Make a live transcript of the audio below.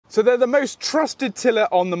So they're the most trusted tiller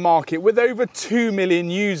on the market with over 2 million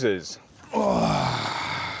users.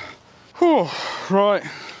 Oh. Oh, right,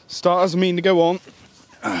 starters mean to go on.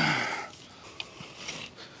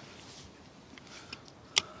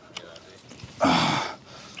 I'll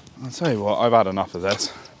tell you what, I've had enough of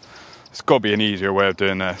this. There's got to be an easier way of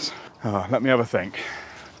doing this. Oh, let me have a think.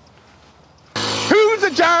 Who's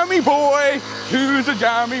a jammy boy? Who's a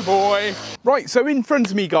jammy boy? Right, so in front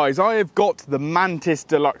of me, guys, I have got the MANTIS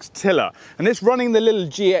Deluxe Tiller, and it's running the little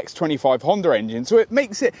GX25 Honda engine, so it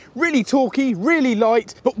makes it really torquey, really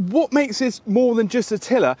light. But what makes this more than just a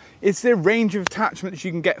tiller is the range of attachments you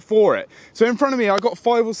can get for it. So in front of me, I've got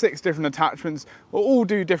 5 or 6 different attachments that all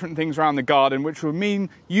do different things around the garden, which will mean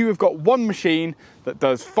you have got one machine that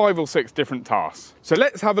does 5 or 6 different tasks. So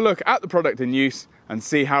let's have a look at the product in use and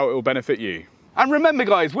see how it will benefit you. And remember,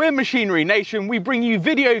 guys, we're Machinery Nation. We bring you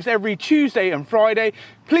videos every Tuesday and Friday.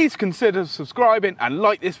 Please consider subscribing and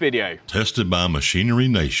like this video. Tested by Machinery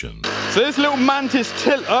Nation. So this little MANTIS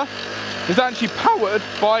tiller is actually powered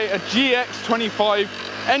by a GX25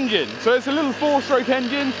 engine. So it's a little 4-stroke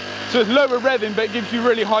engine, so it's lower revving, but it gives you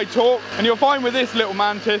really high torque. And you'll find with this little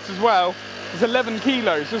MANTIS as well, it's 11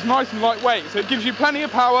 kilos, so it's nice and lightweight. So it gives you plenty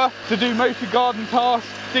of power to do most of your garden tasks,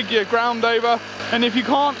 dig your ground over. And if you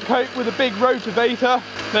can't cope with a big Rotavator,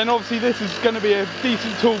 then obviously this is going to be a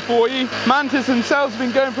decent tool for you. MANTIS themselves have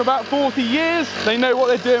been going for about 40 years. They know what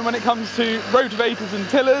they're doing when it comes to rotavators and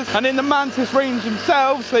tillers. And in the MANTIS range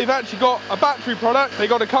themselves, they've actually got a battery product, they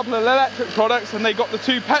got a couple of electric products, and they got the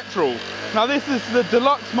 2 petrol. Now this is the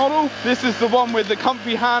deluxe model. This is the one with the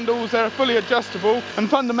comfy handles. They're fully adjustable, and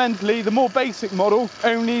fundamentally the more basic model,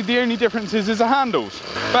 the only difference is the handles.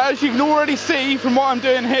 But as you can already see from what I'm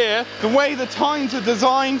doing here, the way the tines are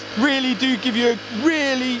designed really do give you a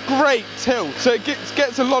really great tilt. So it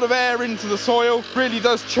gets a lot of air into the soil, really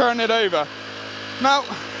does churn it over. Now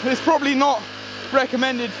it's probably not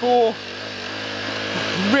recommended for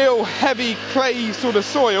real heavy clay sort of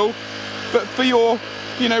soil, but for your,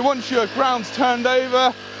 you know, once your ground's turned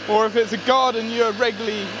over, or if it's a garden you're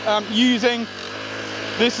regularly using,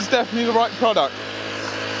 this is definitely the right product.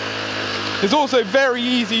 It's also very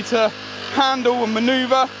easy to handle and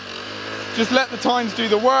maneuver. Just let the tines do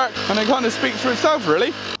the work, and it kind of speaks for itself,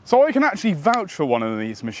 really. So I can actually vouch for one of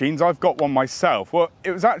these machines. I've got one myself. Well,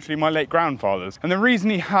 it was actually my late grandfather's, and the reason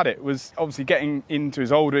he had it was obviously getting into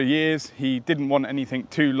his older years. He didn't want anything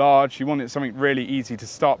too large. He wanted something really easy to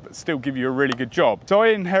start but still give you a really good job. So I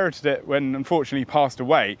inherited it when unfortunately he passed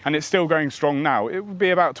away, and it's still going strong now. It would be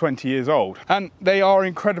about 20 years old, and they are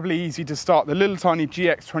incredibly easy to start. The little tiny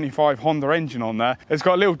GX25 Honda engine on there, it's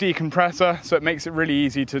got a little decompressor, so it makes it really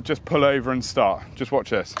easy to just pull over and start. Just watch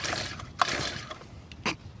this.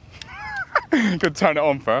 Could turn it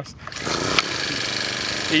on first.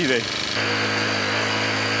 Easy.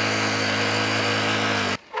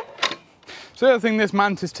 So the other thing this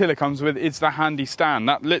MANTIS tiller comes with is the handy stand.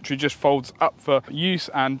 That literally just folds up for use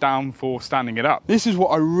and down for standing it up. This is what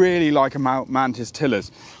I really like about MANTIS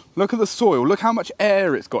tillers. Look at the soil, look how much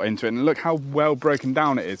air it's got into it, and look how well broken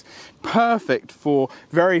down it is. Perfect for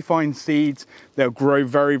very fine seeds. They'll grow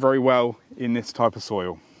very, very well in this type of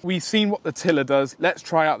soil. We've seen what the tiller does. Let's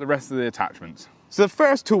try out the rest of the attachments. So the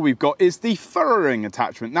first tool we've got is the furrowing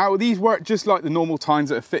attachment. Now these work just like the normal tines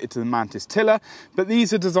that are fitted to the MANTIS tiller, but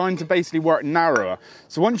these are designed to basically work narrower.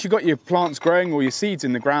 So once you've got your plants growing or your seeds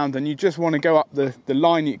in the ground and you just want to go up the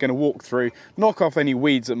line you're going to walk through, knock off any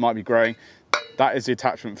weeds that might be growing, that is the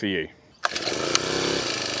attachment for you.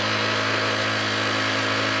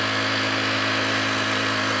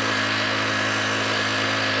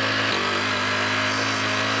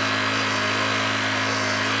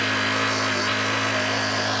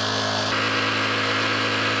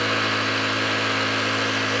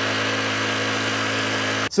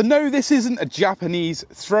 So no, this isn't a Japanese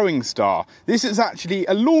throwing star. This is actually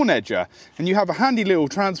a lawn edger, and you have a handy little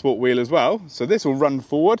transport wheel as well. So this will run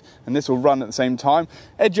forward and this will run at the same time,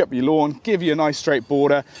 edge up your lawn, give you a nice straight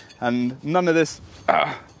border, and none of this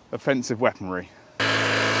offensive weaponry.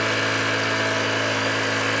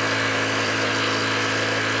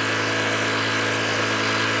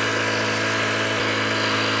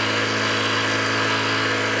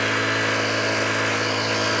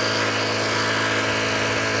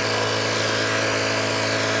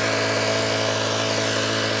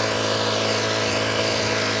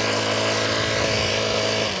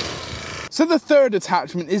 So the third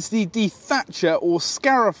attachment is the dethatcher or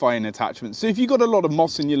scarifying attachment. So if you've got a lot of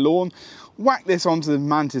moss in your lawn, whack this onto the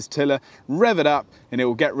MANTIS tiller, rev it up, and it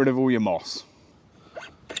will get rid of all your moss.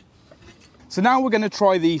 So now we're going to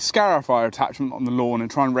try the Scarifier attachment on the lawn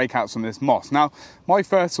and try and rake out some of this moss. Now, my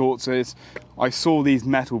first thoughts is, I saw these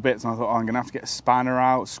metal bits and I thought, oh, I'm going to have to get a spanner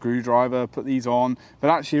out, screwdriver, put these on. But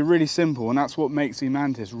actually, they're really simple, and that's what makes the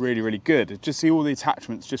Mantis really, really good. Just see all the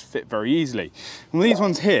attachments just fit very easily. And with these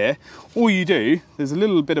ones here, all you do, there's a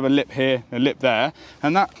little bit of a lip here, a lip there,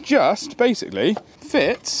 and that just basically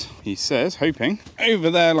fits, he says, hoping, over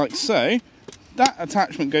there like so. That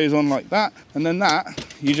attachment goes on like that, and then that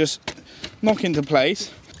you just knock into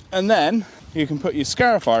place, and then you can put your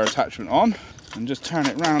Scarifier attachment on and just turn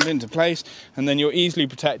it round into place, and then you're easily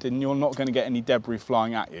protected and you're not going to get any debris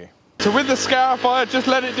flying at you. So with the Scarifier, just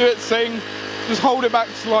let it do its thing, just hold it back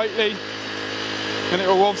slightly, and it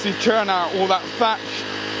will obviously churn out all that thatch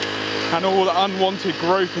and all the unwanted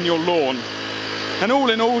growth in your lawn, and all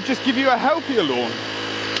in all just give you a healthier lawn.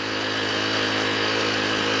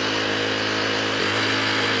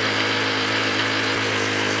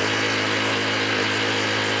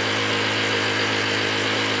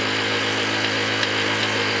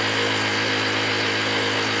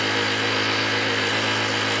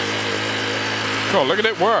 God, look at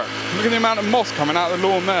it work. Look at the amount of moss coming out of the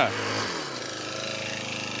lawn there.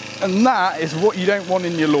 And that is what you don't want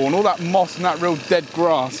in your lawn, all that moss and that real dead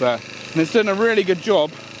grass there. And it's doing a really good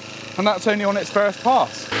job, and that's only on its first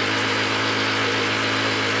pass.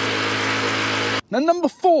 Now, number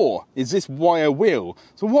 4 is this wire wheel.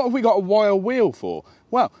 So what have we got a wire wheel for?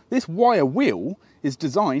 Well, this wire wheel is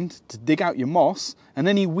designed to dig out your moss and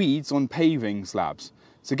any weeds on paving slabs.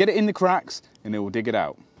 So get it in the cracks and it will dig it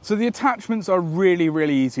out. So the attachments are really,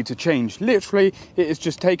 really easy to change. Literally, it is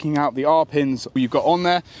just taking out the R-pins you've got on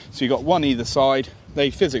there. So you've got one either side. They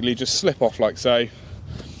physically just slip off like so.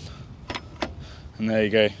 And there you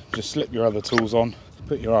go. Just slip your other tools on,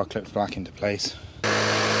 put your R-clips back into place.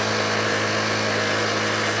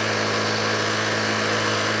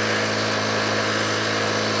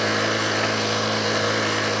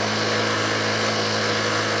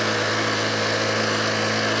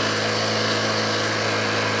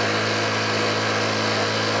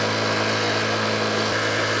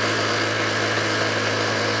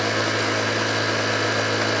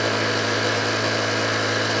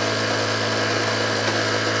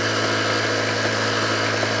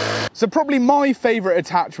 So probably my favourite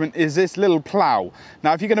attachment is this little plough.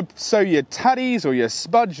 Now if you're going to sow your taddies or your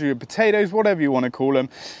spuds or your potatoes, whatever you want to call them,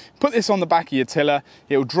 put this on the back of your tiller,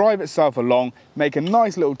 it will drive itself along, make a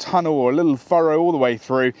nice little tunnel or a little furrow all the way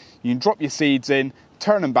through. You can drop your seeds in,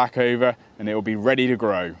 turn them back over, and it will be ready to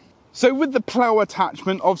grow. So with the plough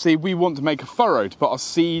attachment, obviously we want to make a furrow to put our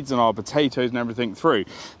seeds and our potatoes and everything through.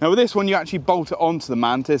 Now with this one, you actually bolt it onto the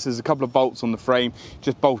Mantis. There's a couple of bolts on the frame,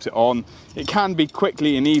 just bolt it on. It can be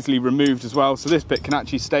quickly and easily removed as well, so this bit can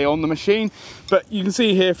actually stay on the machine. But you can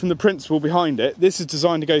see here from the principle behind it, this is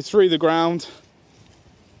designed to go through the ground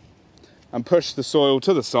and push the soil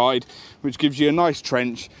to the side, which gives you a nice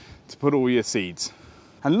trench to put all your seeds.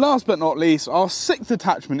 And last but not least, our 6th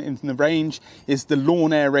attachment in the range is the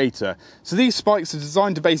lawn aerator. So these spikes are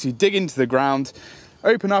designed to basically dig into the ground,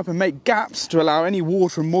 open up and make gaps to allow any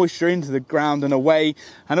water and moisture into the ground and away,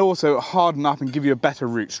 and also harden up and give you a better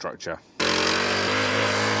root structure.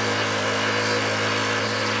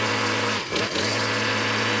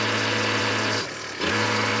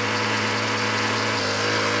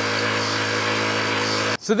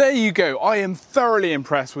 So there you go, I am thoroughly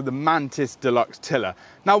impressed with the Mantis Deluxe Tiller.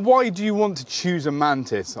 Now why do you want to choose a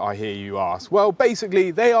Mantis, I hear you ask? Well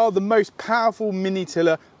basically they are the most powerful mini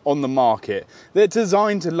tiller on the market. They're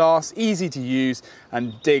designed to last, easy to use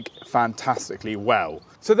and dig fantastically well.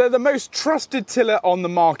 So they're the most trusted tiller on the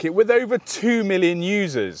market with over 2 million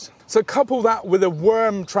users. So couple that with a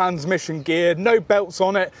worm transmission gear, no belts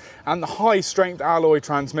on it, and the high strength alloy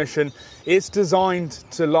transmission, it's designed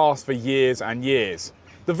to last for years and years.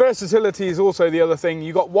 The versatility is also the other thing.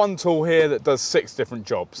 You've got one tool here that does 6 different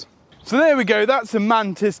jobs. So there we go, that's the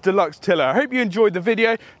Mantis Deluxe Tiller. I hope you enjoyed the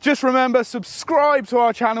video. Just remember, subscribe to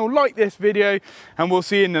our channel, like this video, and we'll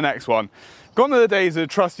see you in the next one. Gone are the days of the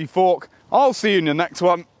trusty fork. I'll see you in the next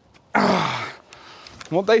one.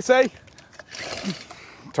 What they say?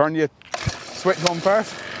 Turn your switch on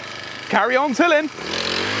first. Carry on tilling.